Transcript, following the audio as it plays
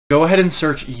Go ahead and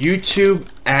search YouTube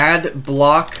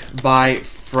Adblock by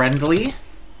Friendly.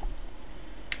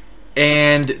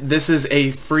 And this is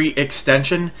a free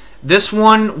extension. This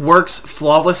one works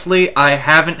flawlessly. I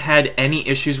haven't had any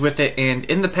issues with it, and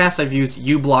in the past I've used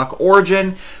uBlock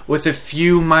Origin with a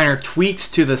few minor tweaks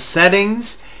to the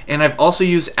settings, and I've also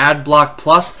used Adblock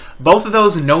Plus. Both of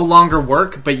those no longer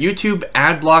work, but YouTube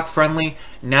Adblock Friendly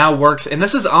now works, and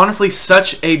this is honestly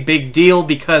such a big deal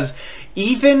because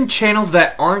even channels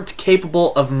that aren't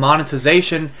capable of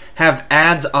monetization have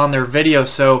ads on their videos,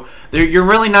 so you're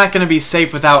really not going to be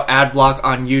safe without Adblock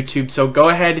on YouTube. So go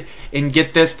ahead and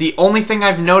get this. The only thing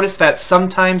I've noticed that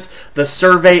sometimes the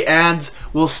survey ads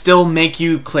will still make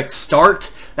you click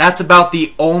start. That's about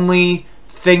the only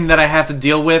thing that I have to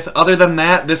deal with. Other than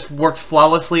that, this works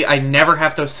flawlessly. I never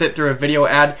have to sit through a video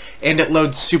ad, and it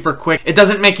loads super quick. It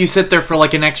doesn't make you sit there for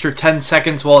like an extra 10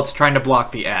 seconds while it's trying to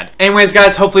block the ad. Anyways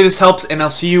guys, hopefully this helps, and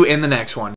I'll see you in the next one.